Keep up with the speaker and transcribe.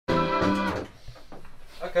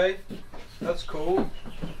Okay, that's cool.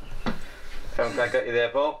 Phone crack at you there,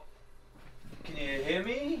 Paul. Can you hear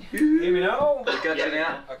me? Hear me now? We got you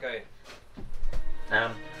now. Okay.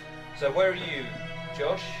 Um, So where are you,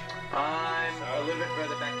 Josh? I'm a little bit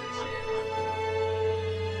further back than Sam.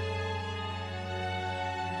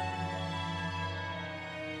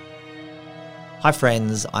 Hi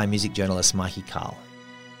friends, I'm music journalist Mikey Carl.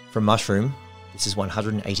 From Mushroom, this is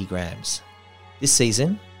 180 Grams. This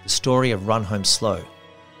season, the story of Run Home Slow,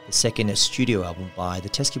 the second studio album by the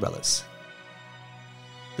Teskey Brothers.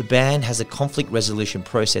 The band has a conflict resolution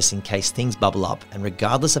process in case things bubble up, and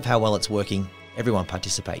regardless of how well it's working, everyone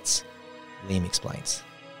participates. Liam explains.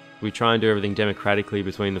 We try and do everything democratically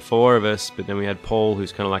between the four of us, but then we had Paul,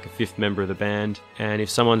 who's kind of like a fifth member of the band. And if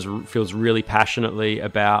someone feels really passionately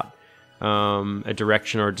about a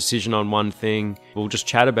direction or a decision on one thing, we'll just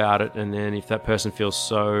chat about it. And then if that person feels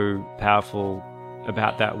so powerful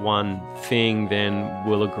about that one thing, then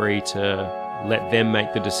we'll agree to let them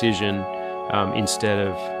make the decision instead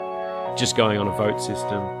of just going on a vote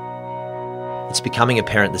system. It's becoming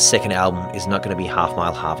apparent the second album is not going to be Half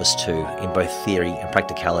Mile Harvest 2 in both theory and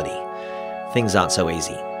practicality. Things aren't so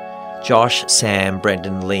easy. Josh, Sam,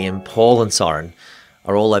 Brendan, Liam, Paul and Soren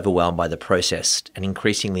are all overwhelmed by the process and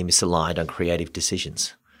increasingly misaligned on creative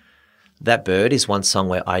decisions. That Bird is one song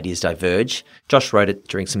where ideas diverge. Josh wrote it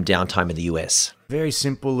during some downtime in the US. Very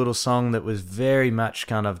simple little song that was very much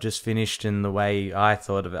kind of just finished in the way I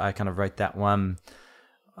thought of it. I kind of wrote that one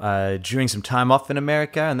during some time off in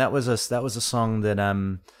America, and that was a song that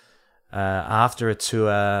after a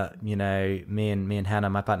tour, you know, me and Hannah,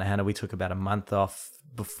 my partner Hannah, we took about a month off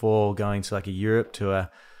before going to like a Europe tour.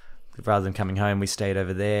 Rather than coming home, we stayed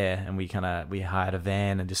over there, and we hired a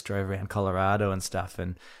van and just drove around Colorado and stuff.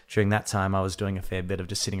 And during that time, I was doing a fair bit of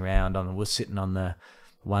just sitting around. Was sitting on the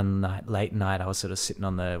one night, late night, I was sort of sitting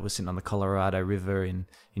on the Colorado River in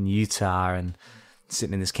Utah and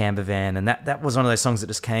sitting in this camper van. And that was one of those songs that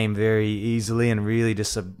just came very easily and really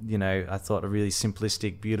just I thought a really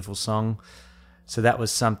simplistic, beautiful song. So that was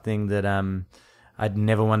something that I'd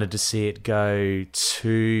never wanted to see it go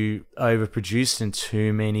too overproduced and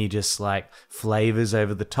too many just like flavors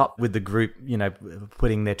over the top with the group, you know,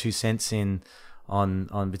 putting their 2 cents in on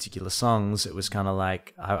particular songs. It was kind of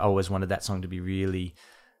like I always wanted that song to be really,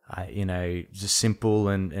 just simple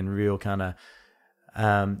and real kind of,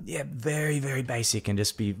 very, very basic and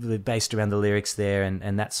just be based around the lyrics there.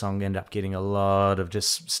 And that song ended up getting a lot of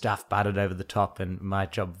just stuff buttered over the top. And my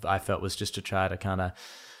job, I felt, was just to try to kind of,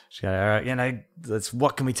 all right,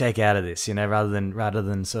 what can we take out of this? Rather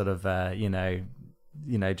than sort of,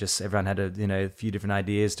 just everyone had a few different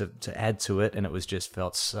ideas to add to it, and it was just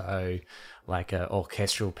felt so like an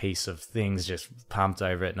orchestral piece of things just pumped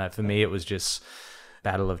over it. And for me, it was just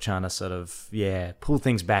battle of trying to sort of pull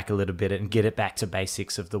things back a little bit and get it back to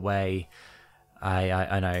basics of the way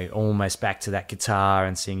I know, almost back to that guitar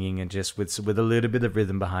and singing, and just with a little bit of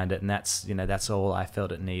rhythm behind it. And that's all I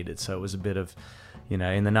felt it needed. So it was a bit of,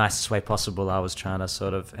 in the nicest way possible, I was trying to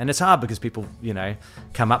sort of, and it's hard because people,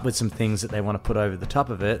 come up with some things that they want to put over the top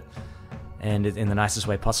of it. And in the nicest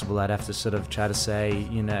way possible, I'd have to sort of try to say,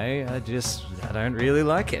 I don't really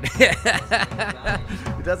like it.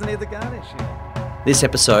 It doesn't need the garnish. This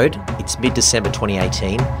episode, it's mid-December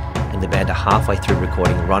 2018, and the band are halfway through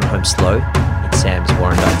recording Run Home Slow in Sam's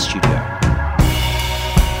Warrandyte studio.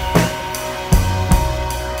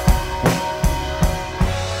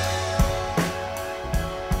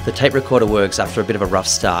 The tape recorder works after a bit of a rough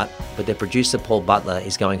start, but their producer Paul Butler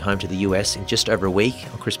is going home to the US in just over a week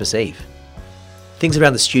on Christmas Eve. Things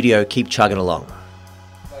around the studio keep chugging along.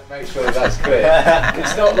 Make sure that's clear.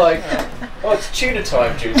 It's not like, it's tuna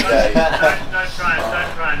time during the day. Don't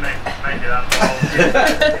try and make it up.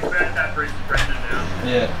 We're at that Bruce Brendan now.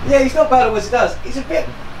 Yeah, he's not bad at what he does. He's a bit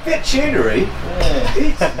tunery.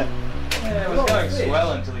 It was going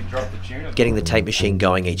swell until he dropped the tuna. Getting the tape machine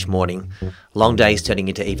going each morning, long days turning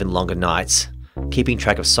into even longer nights, keeping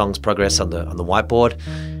track of songs' progress on the whiteboard,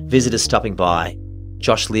 visitors stopping by.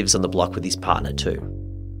 Josh lives on the block with his partner too.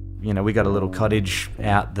 We got a little cottage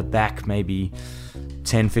out the back, maybe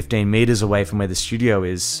 10, 15 meters away from where the studio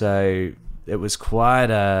is. So it was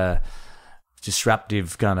quite a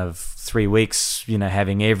disruptive kind of 3 weeks,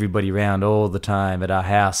 having everybody around all the time at our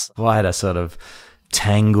house. Quite a sort of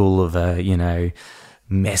tangle of a,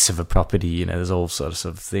 mess of a property. There's all sorts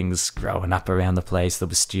of things growing up around the place. The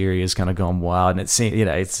wisteria's kind of gone wild, and it's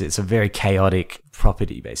a very chaotic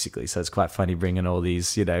property basically. So it's quite funny bringing all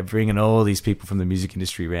these people from the music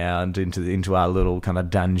industry around into our little kind of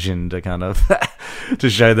dungeon to kind of to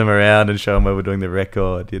show them around and show them where we're doing the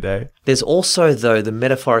record. There's also, though, the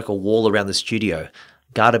metaphorical wall around the studio,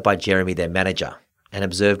 guarded by Jeremy, their manager. and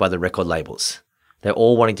observed by the record labels. They're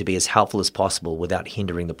all wanting to be as helpful as possible without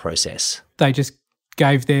hindering the process. They just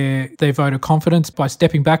gave their vote of confidence by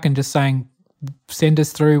stepping back and just saying, send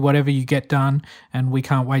us through whatever you get done and we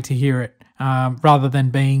can't wait to hear it, rather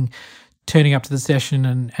than turning up to the session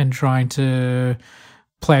and trying to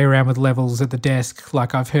play around with levels at the desk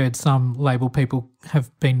like I've heard some label people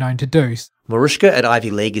have been known to do. Marushka at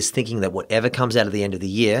Ivy League is thinking that whatever comes out at the end of the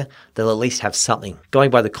year, they'll at least have something,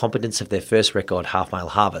 going by the competence of their first record, Half Mile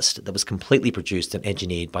Harvest, that was completely produced and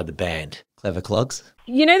engineered by the band. Clever Clogs?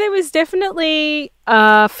 You know, there was definitely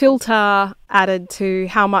a filter added to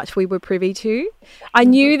how much we were privy to. I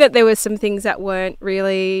knew that there were some things that weren't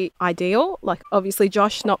really ideal, like obviously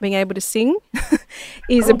Josh not being able to sing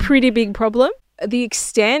is a pretty big problem. The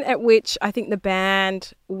extent at which I think the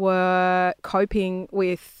band were coping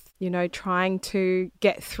with, you know, trying to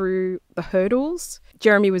get through the hurdles.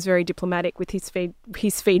 Jeremy was very diplomatic with his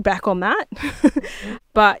feedback on that.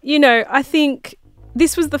 But, you know, I think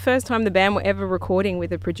this was the first time the band were ever recording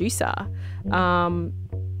with a producer.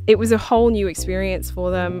 It was a whole new experience for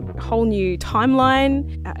them, a whole new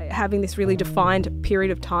timeline, having this really defined period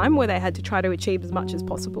of time where they had to try to achieve as much as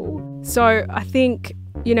possible. So I think,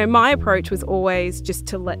 you know, my approach was always just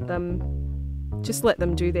to let them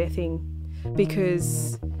do their thing,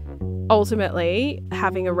 because ultimately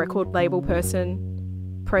having a record label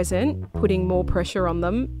person present, putting more pressure on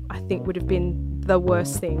them, I think would have been the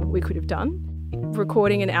worst thing we could have done.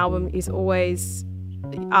 Recording an album is always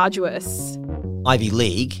arduous. Ivy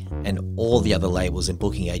League and all the other labels and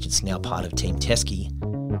booking agents now part of Team Teskey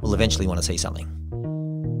will eventually want to see something.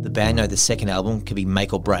 The band know the second album could be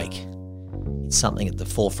make or break. It's something at the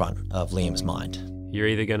forefront of Liam's mind. You're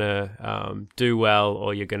either going to do well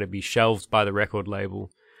or you're going to be shelved by the record label,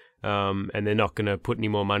 and they're not going to put any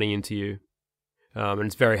more money into you. And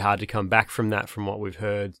it's very hard to come back from that, from what we've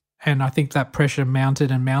heard. And I think that pressure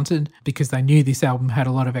mounted because they knew this album had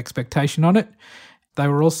a lot of expectation on it. They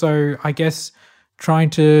were also, I guess,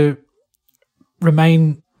 trying to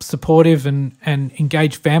remain supportive and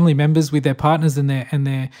engage family members with their partners and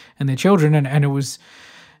their children. And it was,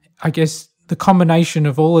 I guess, the combination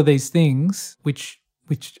of all of these things, which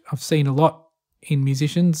I've seen a lot in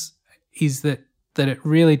musicians, is that it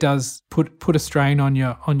really does put a strain on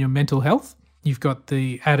your mental health. You've got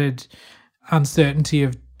the added uncertainty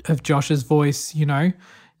of Josh's voice, you know,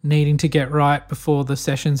 needing to get right before the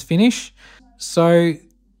sessions finish. So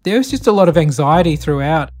there was just a lot of anxiety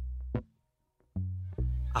throughout.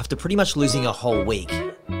 After pretty much losing a whole week,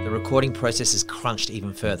 the recording process is crunched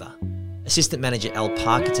even further. Assistant manager Al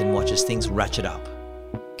Parkinson watches things ratchet up.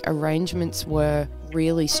 Arrangements were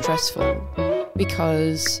really stressful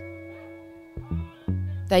because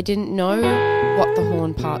they didn't know what the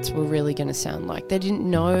horn parts were really going to sound like. They didn't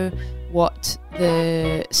know what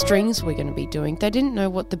the strings were going to be doing. They didn't know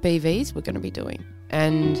what the BVs were going to be doing.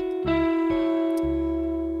 And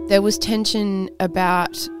there was tension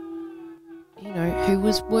about, you know, who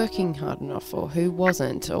was working hard enough or who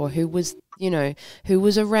wasn't, or who was, you know, who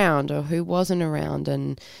was around or who wasn't around,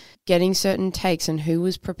 and getting certain takes and who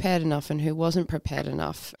was prepared enough and who wasn't prepared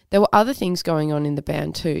enough. There were other things going on in the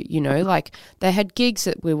band too, you know, like they had gigs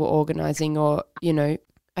that we were organising, or, you know,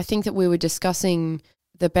 I think that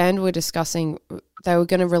the band were discussing they were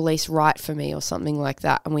going to release Right For Me or something like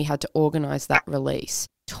that, and we had to organise that release.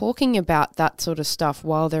 Talking about that sort of stuff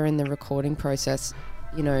while they're in the recording process,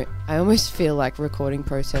 you know, I almost feel like recording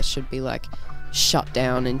process should be like shut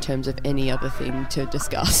down in terms of any other thing to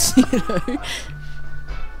discuss, you know.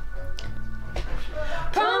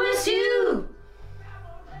 Promise you.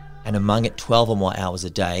 And among it 12 or more hours a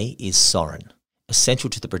day is Soren, essential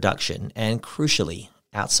to the production and, crucially,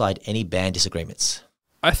 outside any band disagreements.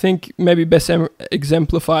 I think maybe best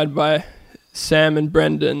exemplified by Sam and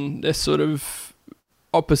Brendan. They're sort of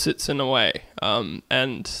opposites in a way.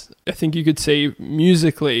 And I think you could see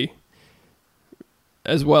musically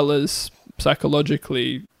as well as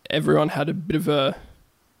psychologically, everyone had a bit of a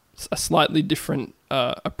slightly different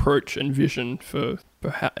approach and vision for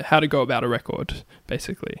how to go about a record,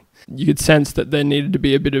 basically. You could sense that there needed to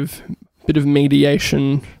be a bit of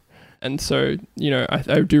mediation. And so, you know,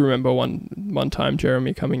 I do remember one time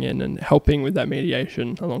Jeremy coming in and helping with that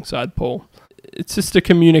mediation alongside Paul. It's just a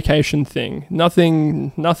communication thing.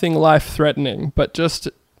 Nothing life-threatening, but just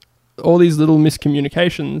all these little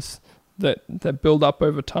miscommunications that build up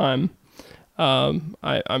over time.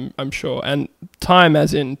 I'm sure, and time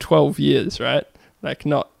as in 12 years, right? Like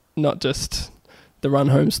not just the Run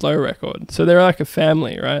Home Slow record. So they're like a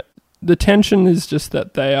family, right? The tension is just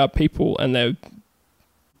that they are people and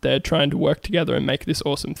they're trying to work together and make this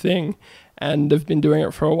awesome thing, and they've been doing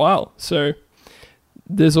it for a while. So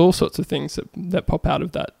there's all sorts of things that pop out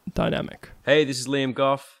of that dynamic. Hey, this is Liam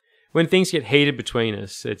Goff. When things get heated between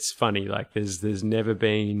us, it's funny. Like there's never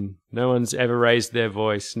been, no one's ever raised their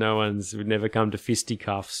voice. Would never come to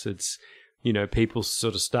fisticuffs. It's, you know, people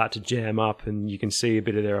sort of start to jam up and you can see a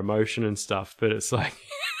bit of their emotion and stuff. But it's like,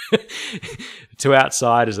 to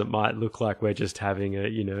outsiders, it might look like we're just having a,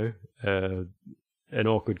 you know, an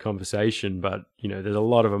awkward conversation. But, you know, there's a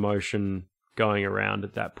lot of emotion going around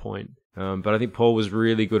at that point. But I think Paul was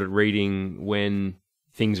really good at reading when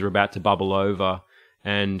things are about to bubble over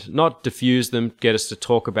and not diffuse them, get us to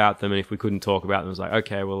talk about them. And if we couldn't talk about them, it was like,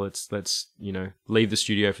 okay, well, let's you know, leave the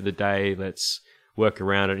studio for the day. Let's work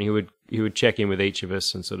around it. And he would check in with each of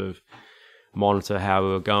us and sort of monitor how we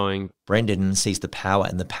were going. Brendan sees the power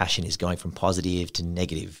and the passion is going from positive to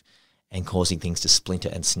negative and causing things to splinter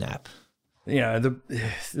and snap. You know,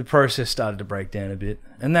 the process started to break down a bit.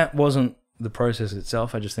 And that wasn't the process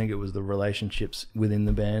itself. I just think it was the relationships within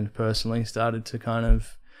the band personally started to kind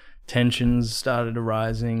of, tensions started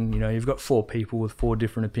arising. You know, you've got 4 people with 4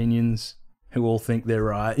 different opinions who all think they're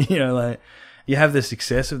right. You know, like, you have the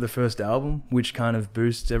success of the first album, which kind of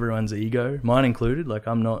boosts everyone's ego, mine included. Like,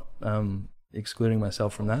 I'm not excluding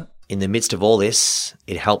myself from that. In the midst of all this,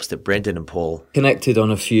 it helps that Brendan and Paul connected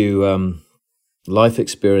on a few life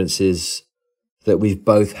experiences that we've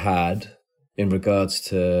both had in regards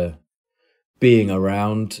to being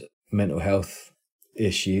around mental health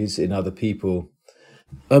issues in other people.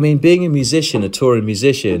 I mean, being a musician, a touring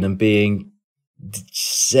musician, and being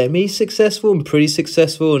semi-successful and pretty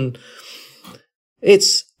successful, and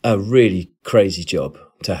it's a really crazy job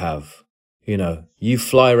to have. You know, you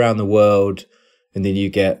fly around the world and then you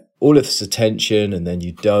get all of this attention and then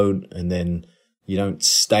you don't, and then you don't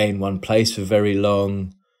stay in one place for very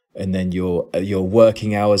long, and then your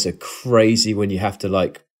working hours are crazy when you have to,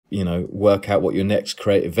 like, you know, work out what your next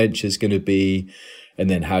creative venture is going to be, and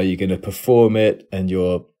then how you're going to perform it, and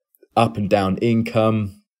your up and down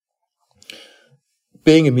income.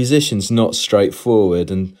 Being a musician's not straightforward,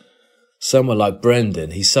 and someone like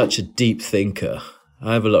Brendan, he's such a deep thinker.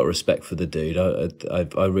 I have a lot of respect for the dude.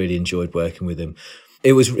 I really enjoyed working with him.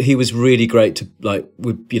 He was really great to, like,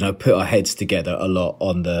 we, you know, put our heads together a lot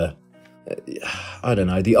on the, I don't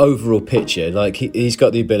know, the overall picture. Like, he's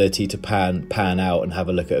got the ability to pan out and have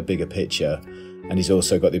a look at a bigger picture, and he's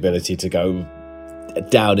also got the ability to go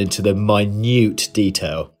down into the minute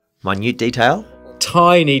detail. Minute detail?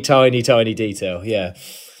 Tiny detail, yeah.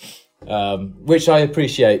 Which I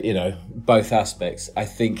appreciate, you know, both aspects. I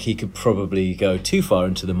think he could probably go too far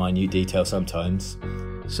into the minute detail sometimes.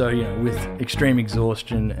 So, you know, with extreme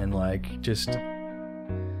exhaustion and, like, just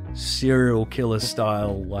serial killer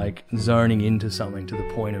style, like, zoning into something to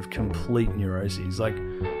the point of complete neuroses. Like,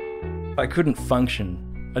 I couldn't function.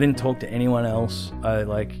 I didn't talk to anyone else.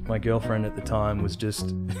 Like, my girlfriend at the time was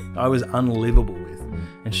just, I was unlivable with.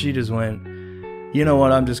 And she just went, you know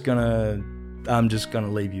what, I'm just gonna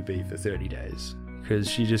leave you be for 30 days. Because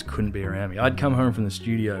she just couldn't be around me. I'd come home from the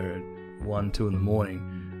studio at 1, 2 in the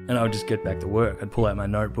morning, and I would just get back to work. I'd pull out my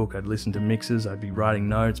notebook, I'd listen to mixes, I'd be writing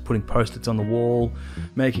notes, putting post-its on the wall,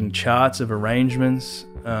 making charts of arrangements,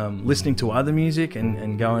 listening to other music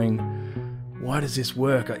and going, why does this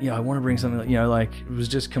work? I want to bring something, you know, like, it was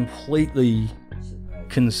just completely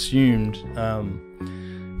consumed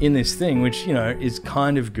in this thing, which, you know, is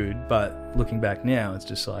kind of good, but looking back now, it's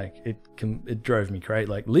just like, it drove me crazy,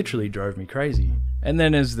 like, literally drove me crazy. And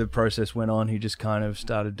then as the process went on, he just kind of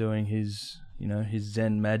started doing his, you know, his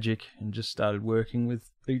Zen magic and just started working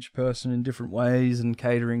with each person in different ways and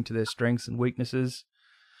catering to their strengths and weaknesses.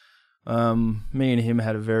 Me and him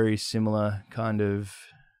had a very similar kind of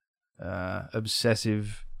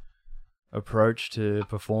obsessive approach to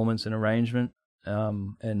performance and arrangement,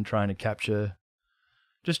 and trying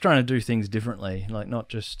to do things differently, like, not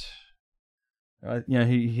just, you know,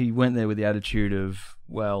 he went there with the attitude of,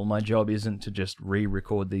 well, my job isn't to just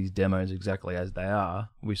re-record these demos exactly as they are.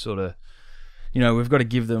 We sort of, you know, we've got to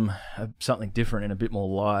give them something different and a bit more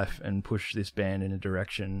life and push this band in a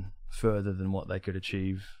direction further than what they could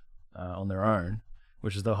achieve on their own,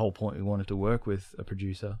 which is the whole point. We wanted to work with a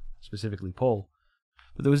producer, specifically Paul.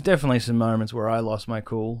 But there was definitely some moments where I lost my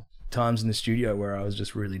cool, times in the studio where I was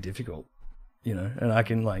just really difficult, you know, and I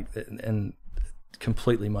can, like, and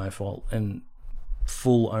completely my fault and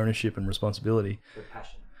full ownership and responsibility. With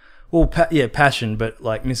passion. Well, passion, but,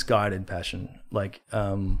 like, misguided passion, like,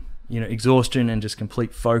 you know, exhaustion and just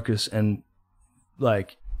complete focus and,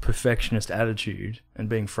 like, perfectionist attitude and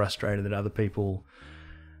being frustrated that other people,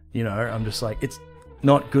 you know, I'm just like, it's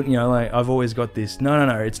not good, you know, like, I've always got this, no,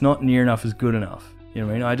 it's not near enough is good enough. You know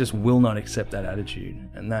what I mean? I just will not accept that attitude,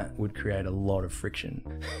 and that would create a lot of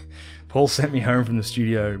friction. Paul sent me home from the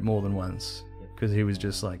studio more than once because he was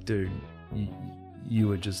just like, dude, you're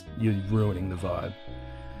ruining the vibe,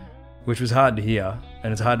 which was hard to hear,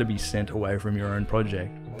 and it's hard to be sent away from your own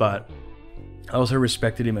project. But I also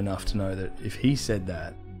respected him enough to know that if he said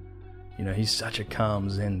that, you know, he's such a calm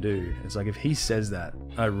Zen dude. It's like, if he says that,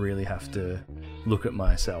 I really have to look at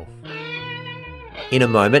myself. In a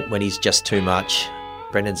moment when he's just too much,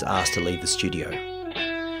 Brendan's asked to leave the studio.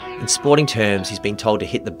 In sporting terms, he's been told to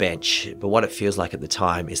hit the bench, but what it feels like at the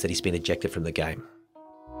time is that he's been ejected from the game.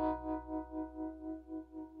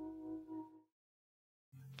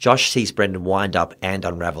 Josh sees Brendan wind up and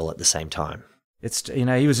unravel at the same time. It's, you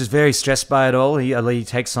know, he was just very stressed by it all. He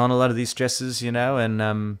takes on a lot of these stresses, you know,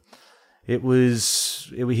 and he was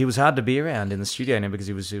hard to be around in the studio now because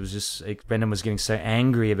Brendan was getting so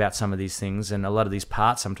angry about some of these things, and a lot of these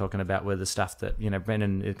parts I'm talking about were the stuff that, you know,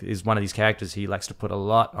 Brendan is one of these characters. He likes to put a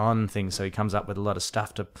lot on things, so he comes up with a lot of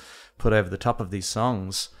stuff to put over the top of these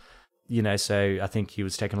songs. You know, so I think he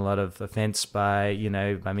was taking a lot of offense by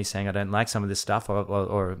me saying I don't like some of this stuff,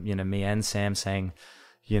 or you know, me and Sam saying,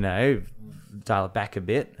 you know, dial it back a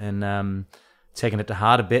bit, and taking it to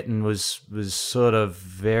heart a bit, and was sort of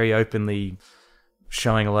very openly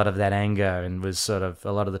showing a lot of that anger, and was sort of,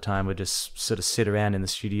 a lot of the time would just sort of sit around in the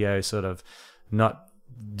studio sort of not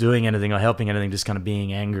doing anything or helping anything, just kind of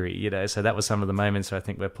being angry, you know. So that was some of the moments, I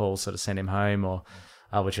think, where Paul sort of sent him home, or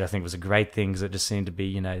which I think was a great thing, because it just seemed to be,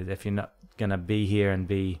 you know, if you're not going to be here and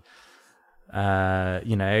be,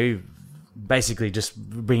 you know, basically just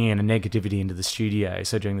bringing in a negativity into the studio.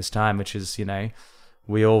 So during this time, which is, you know,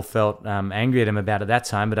 we all felt angry at him about at that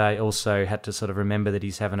time, but I also had to sort of remember that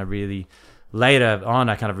he's having a really, later on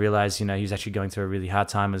I kind of realized, you know, he was actually going through a really hard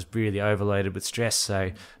time, was really overloaded with stress,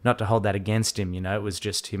 so not to hold that against him, you know, it was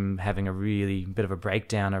just him having a really bit of a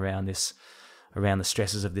breakdown around the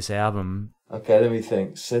stresses of this album. Okay, let me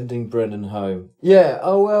think. Sending Brendan home. Yeah,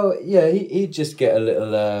 oh well, yeah, he'd just get a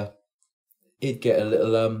little,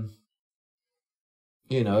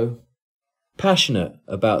 you know, passionate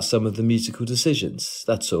about some of the musical decisions,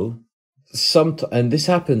 that's all. And this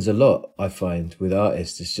happens a lot, I find, with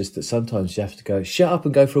artists. It's just that sometimes you have to go, shut up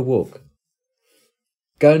and go for a walk.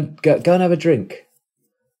 Go and have a drink.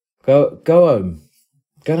 Go home.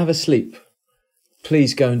 Go and have a sleep.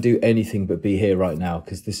 Please go and do anything but be here right now,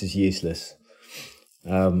 because this is useless.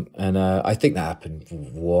 And I think that happened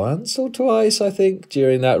once or twice, I think,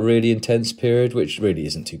 during that really intense period, which really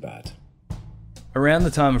isn't too bad. Around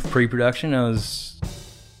the time of pre-production, I was,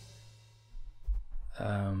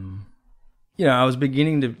 you know, I was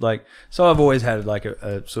beginning to, like, so I've always had like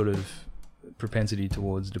a sort of propensity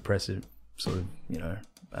towards depressive sort of, you know,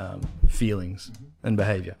 feelings and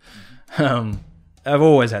behavior. I've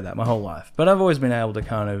always had that my whole life, but I've always been able to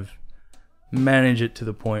kind of manage it to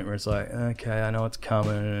the point where it's like, okay, I know it's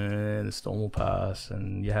coming, the storm will pass,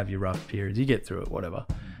 and you have your rough periods, you get through it, whatever.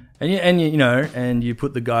 And you know, and you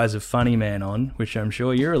put the guise of funny man on, which I'm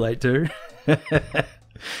sure you relate to.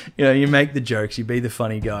 You know, you make the jokes, you be the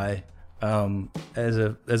funny guy, as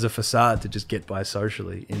a facade to just get by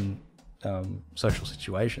socially in social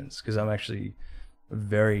situations. Because I'm actually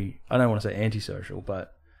very, I don't want to say antisocial,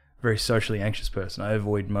 but very socially anxious person. I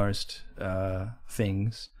avoid most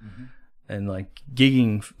things, and like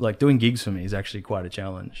gigging, like doing gigs for me is actually quite a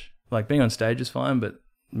challenge. Like being on stage is fine, but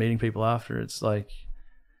meeting people after, it's like,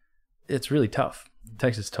 it's really tough. It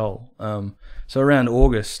takes its toll. So around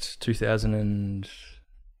August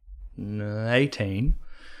 2018,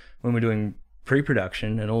 when we're doing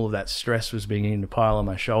pre-production and all of that stress was beginning to pile on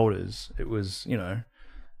my shoulders, it was, you know,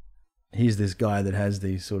 here's this guy that has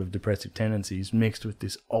these sort of depressive tendencies mixed with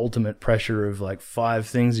this ultimate pressure of like 5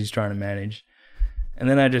 things he's trying to manage. And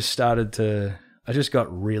then I just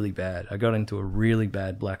got really bad. I got into a really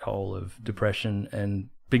bad black hole of depression and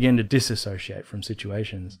began to disassociate from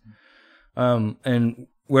situations. And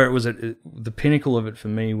where it was at the pinnacle of it for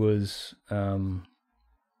me was, so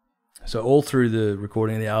all through the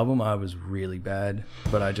recording of the album, I was really bad,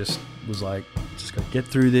 but I just was like, just gotta get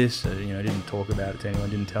through this. You know, I didn't talk about it to anyone,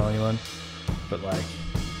 didn't tell anyone, but like,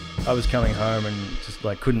 I was coming home and just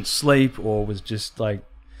like couldn't sleep, or was just like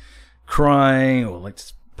crying, or like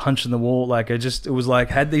just punching the wall. Like it was like,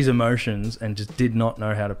 had these emotions and just did not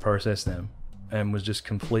know how to process them. And was just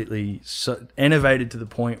completely so enervated to the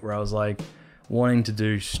point where I was like wanting to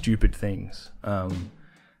do stupid things.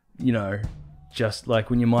 You know, just like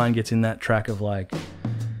when your mind gets in that track of like,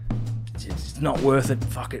 it's not worth it,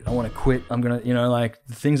 fuck it, I want to quit, I'm gonna, you know, like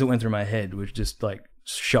the things that went through my head was just like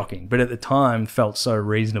shocking, but at the time felt so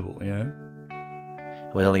reasonable, you know.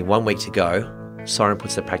 With only 1 week to go, Soren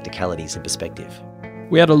puts the practicalities in perspective.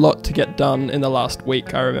 we had a lot to get done in the last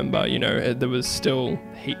week. I remember, there was still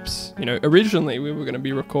heaps. Originally we were going to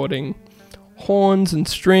be recording horns and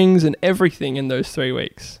strings and everything in those 3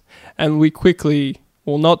 weeks. And we quickly,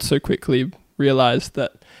 well, not so quickly, realized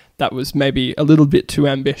that was maybe a little bit too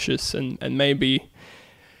ambitious, and maybe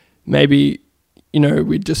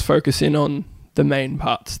we'd just focus in on the main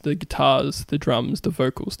parts, the guitars, the drums, the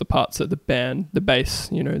vocals, the parts that the band, the bass,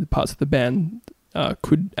 the parts of the band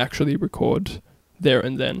could actually record there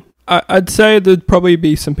and then. I'd say there'd probably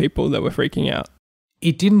be some people that were freaking out.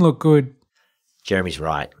 It didn't look good. Jeremy's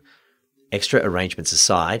right. Extra arrangements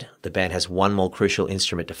aside, the band has one more crucial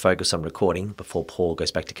instrument to focus on recording before Paul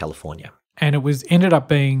goes back to California. And it ended up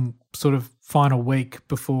being sort of final week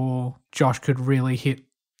before Josh could really hit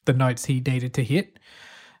the notes he needed to hit.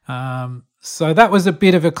 So that was a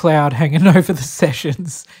bit of a cloud hanging over the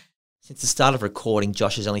sessions. Since the start of recording,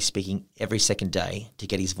 Josh is only speaking every second day to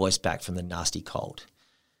get his voice back from the nasty cold.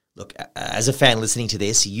 Look, as a fan listening to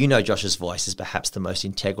this, you know Josh's voice is perhaps the most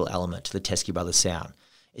integral element to the Teskey Brothers sound.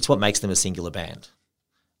 It's what makes them a singular band.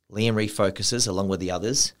 Liam refocuses, along with the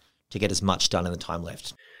others, to get as much done in the time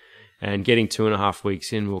left. And getting 2.5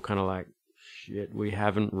 weeks in, we're kind of like, shit, we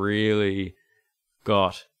haven't really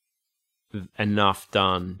got enough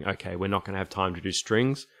done. Okay, we're not going to have time to do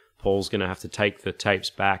strings. Paul's going to have to take the tapes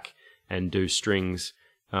back and do strings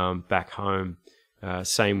back home.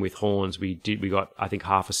 Same with horns. We got, I think,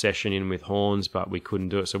 half a session in with horns, but we couldn't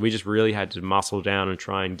do it. So we just really had to muscle down and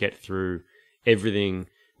try and get through everything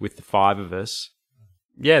with the 5 of us.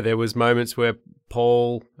 Yeah, there was moments where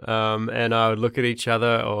Paul and I would look at each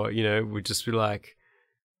other, or, we'd just be like,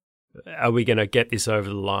 are we going to get this over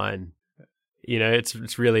the line?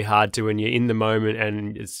 It's really hard to when you're in the moment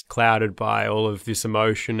and it's clouded by all of this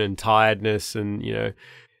emotion and tiredness, and,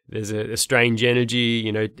 there's a strange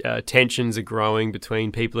energy, tensions are growing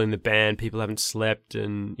between people in the band. People haven't slept,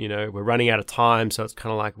 and, we're running out of time. So it's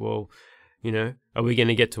kind of like, well, are we going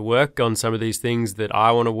to get to work on some of these things that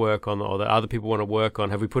I want to work on or that other people want to work on?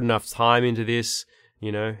 Have we put enough time into this?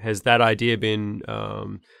 Has that idea been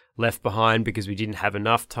left behind because we didn't have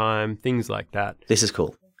enough time? Things like that. This is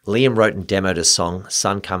cool. Liam wrote and demoed a song,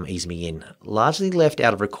 Sun Come Ease Me In, largely left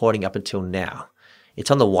out of recording up until now. It's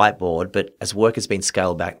on the whiteboard, but as work has been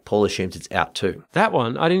scaled back, Paul assumes it's out too. That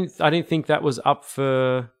one, I didn't think that was up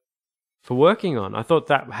for working on. I thought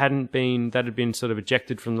that had been sort of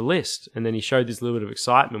ejected from the list. And then he showed this little bit of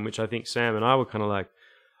excitement, which I think Sam and I were kind of like,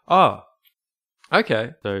 oh,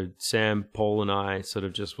 okay. So Sam, Paul and I sort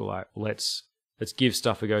of just were like, let's give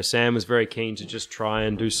stuff a go. Sam was very keen to just try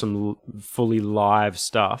and do some fully live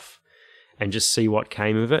stuff and just see what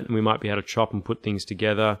came of it. And we might be able to chop and put things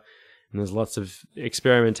together. And there's lots of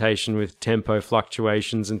experimentation with tempo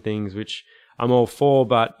fluctuations and things, which I'm all for.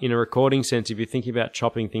 But in a recording sense, if you're thinking about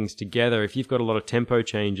chopping things together, if you've got a lot of tempo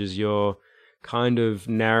changes, you're kind of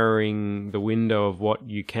narrowing the window of what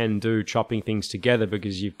you can do chopping things together,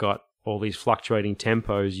 because you've got all these fluctuating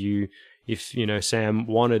tempos. If Sam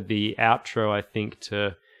wanted the outro, I think,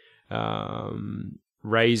 to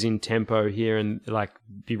raise in tempo here and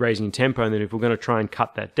be raising in tempo, and then if we're going to try and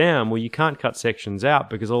cut that down, well, you can't cut sections out,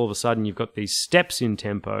 because all of a sudden you've got these steps in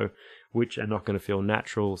tempo which are not going to feel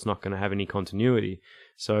natural. It's not going to have any continuity.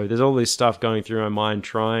 So there's all this stuff going through my mind,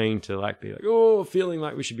 trying to be like, oh, feeling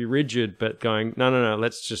like we should be rigid, but going, no,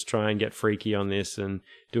 let's just try and get freaky on this and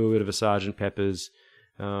do a bit of a Sgt. Pepper's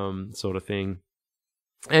sort of thing.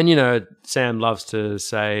 And, Sam loves to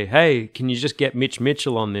say, hey, can you just get Mitch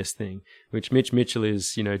Mitchell on this thing? Which Mitch Mitchell is,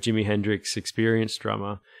 Jimi Hendrix experienced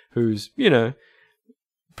drummer who's,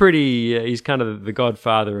 pretty, he's kind of the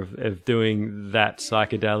godfather of doing that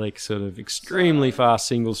psychedelic sort of extremely fast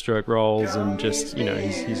single stroke rolls, and just,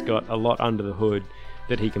 he's got a lot under the hood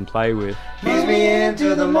that he can play with. Ease me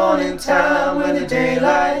into the morning time when the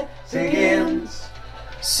daylight begins.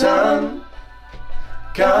 Sun,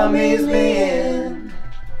 come ease me in.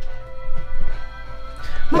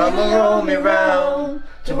 Mama roll me round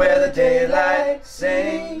to where the daylight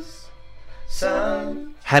sings.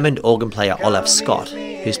 Sun. Hammond organ player Olaf Scott,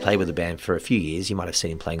 who's played with the band for a few years, you might have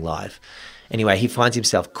seen him playing live. Anyway, he finds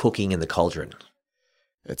himself cooking in the cauldron.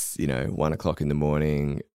 It's, 1 o'clock in the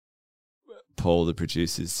morning. Paul, the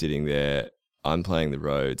producer's sitting there. I'm playing the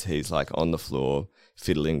Rhodes. He's on the floor,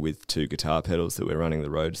 fiddling with 2 guitar pedals that we're running the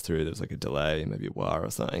Rhodes through. There's a delay, maybe a wah or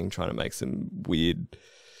something, trying to make some weird,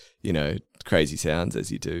 crazy sounds,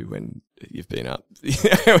 as you do when you've been up,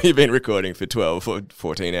 you've been recording for 12 or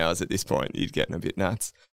 14 hours at this point. You're getting a bit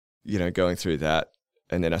nuts, going through that.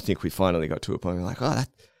 And then I think we finally got to a point where we're like, oh,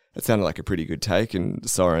 that sounded like a pretty good take. And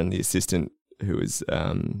Soren, the assistant who was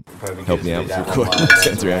helping me out with recording,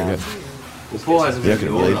 turns around and goes, You're not going to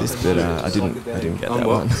believe this, but I didn't get that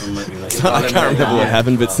one. So I can't remember what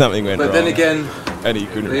happened, but something went wrong. But then again, and he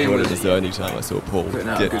couldn't record it. It's the only time I saw Paul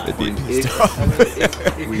get a bit pissed off.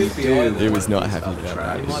 He was not happy about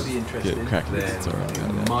that. He was get cracking. It's alright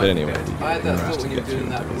about that. But anyway, we managed to get through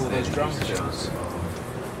it.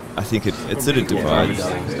 I think it sort of divides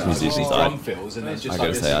musicians. I got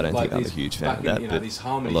to say, I don't think I'm a huge fan of that, but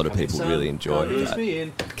a lot of people really enjoy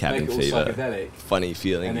that cabin fever, funny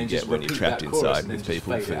feeling you get when you're trapped inside with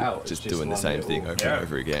people for just doing the same thing over and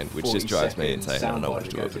over again, which just drives me insane. I don't want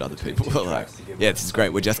to do it, but other people are like, yeah, this is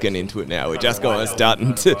great, we're just getting into it now, we're just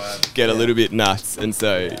starting to get a little bit nuts. And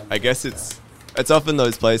so I guess it's often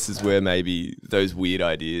those places where maybe those weird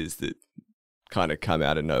ideas that kind of come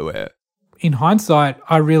out of nowhere. In hindsight,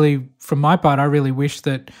 from my part, I really wish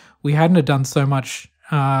that we hadn't have done so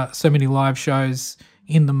many live shows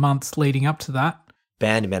in the months leading up to that.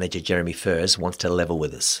 Band manager Jeremy Furs wants to level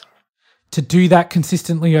with us. To do that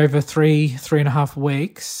consistently over 3.5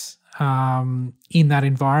 weeks in that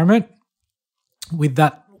environment with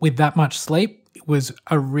that much sleep, it was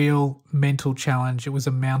a real mental challenge. It was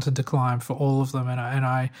a mountain to climb for all of them, and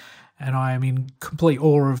I am in complete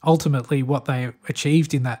awe of ultimately what they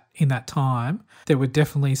achieved in that time. There were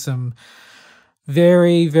definitely some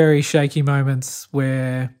very, very shaky moments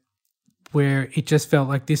where it just felt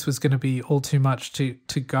like this was going to be all too much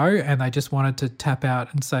to go, and they just wanted to tap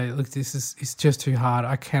out and say, look, it's just too hard.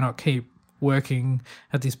 I cannot keep working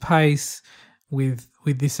at this pace with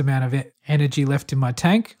this amount of energy left in my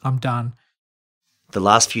tank. I'm done. The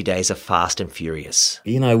last few days are fast and furious.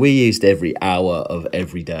 We used every hour of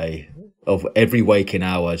every day, of every waking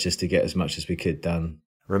hour, just to get as much as we could done.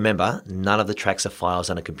 Remember, none of the tracks are files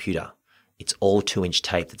on a computer. It's all 2-inch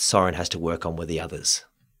tape that Soren has to work on with the others.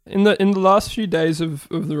 In the last few days of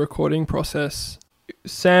the recording process,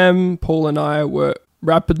 Sam, Paul and I were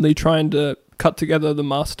rapidly trying to cut together the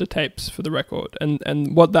master tapes for the record.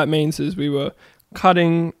 And what that means is we were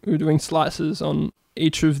doing slices on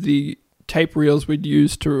each of the tape reels we'd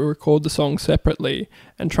use to record the song separately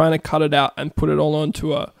and trying to cut it out and put it all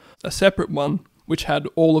onto a separate one which had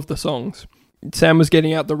all of the songs. Sam was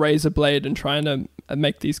getting out the razor blade and trying to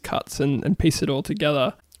make these cuts and piece it all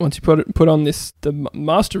together. Once you put on the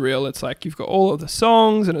master reel, it's like you've got all of the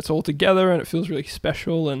songs and it's all together and it feels really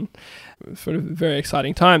special and sort of a very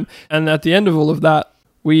exciting time. And at the end of all of that,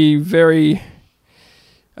 we very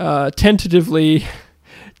tentatively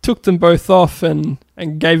took them both off and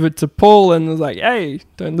gave it to Paul and was like, hey,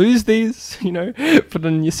 don't lose these, put it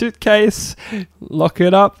in your suitcase, lock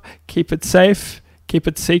it up, keep it safe, keep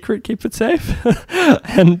it secret, keep it safe.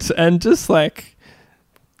 and just like,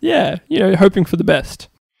 yeah, hoping for the best.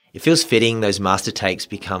 It feels fitting those master tapes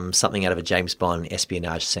become something out of a James Bond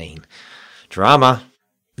espionage scene. Drama.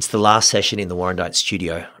 It's the last session in the Warrandyte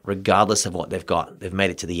studio. Regardless of what they've got, they've made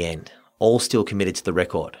it to the end. All still committed to the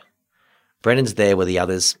record. Brendan's there with the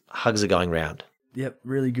others. Hugs are going round. Yep,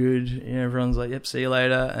 really good. Everyone's like, yep, see you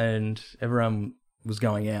later. And everyone was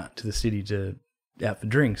going out to the city out for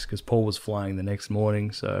drinks because Paul was flying the next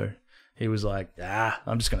morning. So he was like,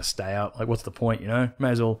 I'm just going to stay out. Like, what's the point, May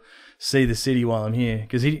as well see the city while I'm here.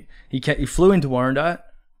 Because he flew into Warrandyte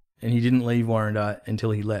and he didn't leave Warrandyte until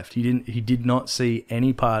he left. He did not see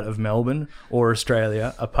any part of Melbourne or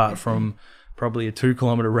Australia apart from probably a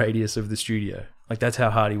 2-kilometre radius of the studio. Like, that's how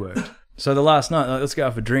hard he worked. So the last night, let's go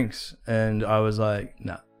out for drinks. And I was like,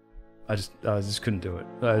 nah, I just couldn't do it.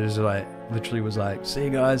 I just literally was like, see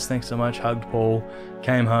you guys, thanks so much. Hugged Paul,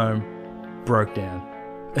 came home, broke down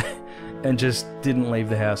and just didn't leave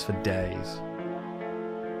the house for days.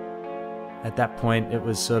 At that point, it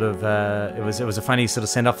was sort of it was a funny sort of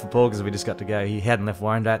send off for Paul because we just got to go. He hadn't left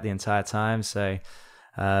Warrandyte the entire time, so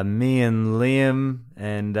me and Liam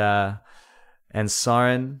and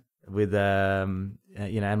Soren with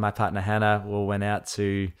and my partner Hannah all went out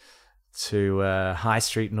to High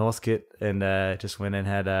Street, Northcote, and just went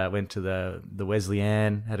and went to the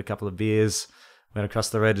Wesleyan, had a couple of beers, went across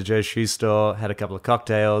the road to Joe's shoe store, had a couple of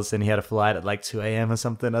cocktails, and he had a flight at like 2 a.m. or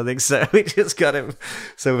something, I think. So we just got him.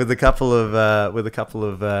 So with a couple of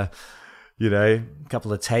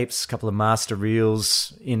tapes, couple of master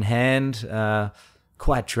reels in hand,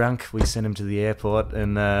 quite drunk, we sent him to the airport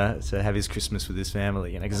and to have his Christmas with his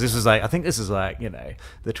family, because this was like, I think this is like,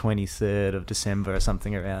 the 23rd of December or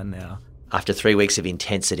something around now. After 3 weeks of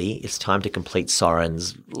intensity, it's time to complete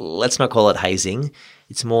Soren's, let's not call it hazing,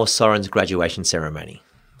 it's more Soren's graduation ceremony.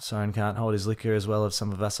 Soren can't hold his liquor as well as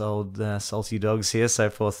some of us old salty dogs here, so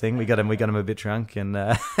poor thing. We got him a bit drunk, and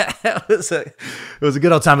it was a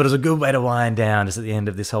good old time, but it was a good way to wind down just at the end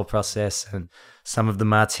of this whole process. And some of the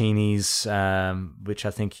martinis, which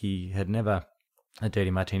I think he had never A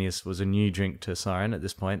Dirty Martini was a new drink to Siren at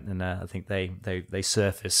this point, and I think they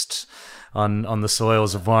surfaced on the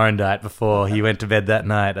soils of Warrandyte before he went to bed that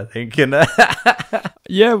night, I think. And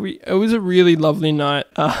yeah, it was a really lovely night,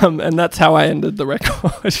 and that's how I ended the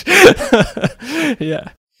record.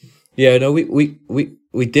 Yeah, no,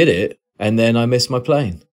 we did it, and then I missed my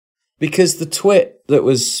plane. Because the twit that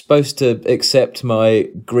was supposed to accept my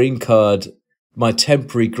green card, my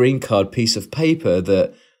temporary green card piece of paper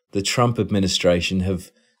that the Trump administration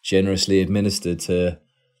have generously administered to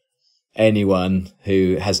anyone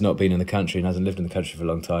who has not been in the country and hasn't lived in the country for a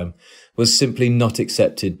long time, was simply not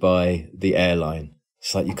accepted by the airline.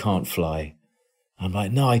 It's like, you can't fly. I'm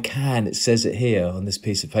like, no, I can. It says it here on this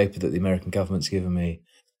piece of paper that the American government's given me.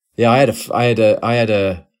 Yeah, I had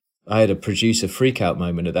a producer freak out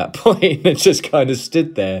moment at that point and just kind of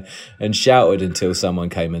stood there and shouted until someone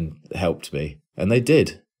came and helped me. And they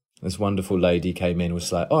did. This wonderful lady came in and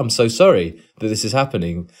was like, oh, I'm so sorry that this is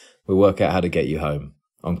happening. We'll work out how to get you home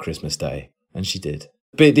on Christmas Day. And she did.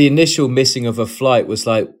 But the initial missing of a flight was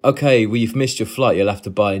like, okay, well, you've missed your flight. You'll have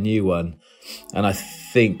to buy a new one. And I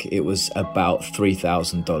think it was about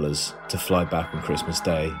 $3,000 to fly back on Christmas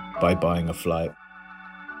Day by buying a flight.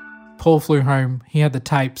 Paul flew home. He had the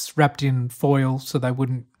tapes wrapped in foil so they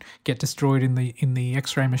wouldn't get destroyed in the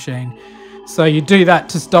X-ray machine. So you do that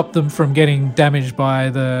to stop them from getting damaged by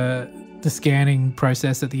the scanning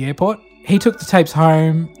process at the airport. He took the tapes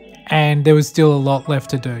home and there was still a lot left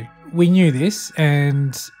to do. We knew this,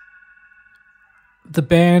 and the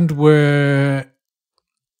band were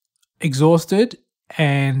exhausted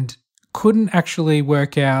and couldn't actually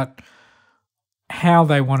work out how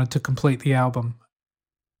they wanted to complete the album.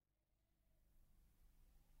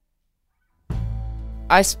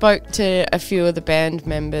 I spoke to a few of the band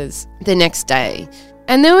members the next day,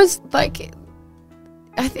 and there was like,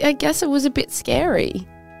 I guess it was a bit scary.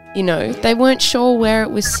 You know, they weren't sure where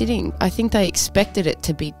it was sitting. I think they expected it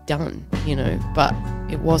to be done, you know, but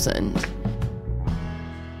it wasn't.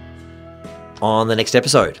 On the next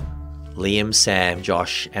episode, Liam, Sam,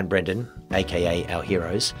 Josh and Brendan, aka our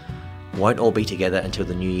heroes, won't all be together until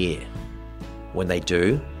the new year. When they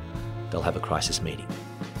do, they'll have a crisis meeting.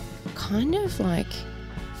 Kind of like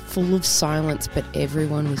full of silence, but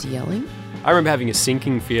everyone was yelling. I remember having a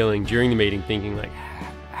sinking feeling during the meeting, thinking like,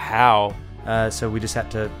 how? So we just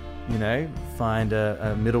had to, you know, find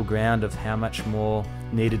a middle ground of how much more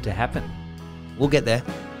needed to happen. We'll get there.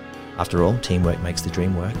 After all, teamwork makes the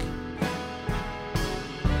dream work.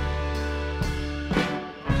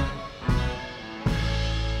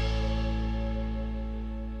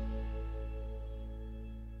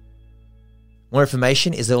 More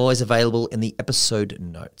information is always available in the episode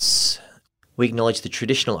notes. We acknowledge the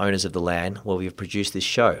traditional owners of the land where we have produced this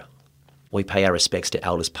show. We pay our respects to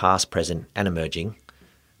elders past, present and emerging,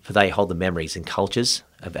 for they hold the memories and cultures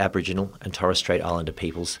of Aboriginal and Torres Strait Islander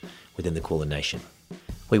peoples within the Kulin Nation.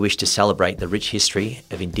 We wish to celebrate the rich history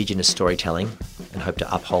of Indigenous storytelling and hope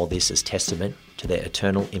to uphold this as testament to their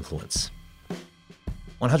eternal influence.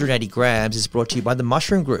 180 Grams is brought to you by The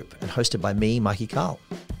Mushroom Group and hosted by me, Mikey Carl.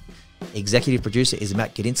 Executive producer is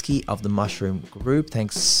Matt Gadinsky of The Mushroom Group.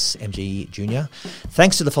 Thanks, MG Jr.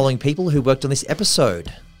 Thanks to the following people who worked on this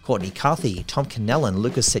episode: Courtney Carthy, Tom Cannellan,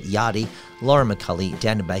 Lucas Setyardi, Laura McCulley,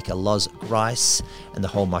 Dan Baker, Loz Grice, and the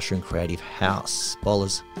whole Mushroom Creative House.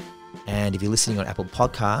 Bowlers. And if you're listening on Apple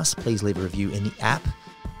Podcasts, please leave a review in the app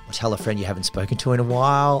or tell a friend you haven't spoken to in a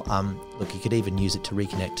while. Look, you could even use it to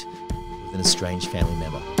reconnect with an estranged family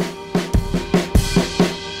member.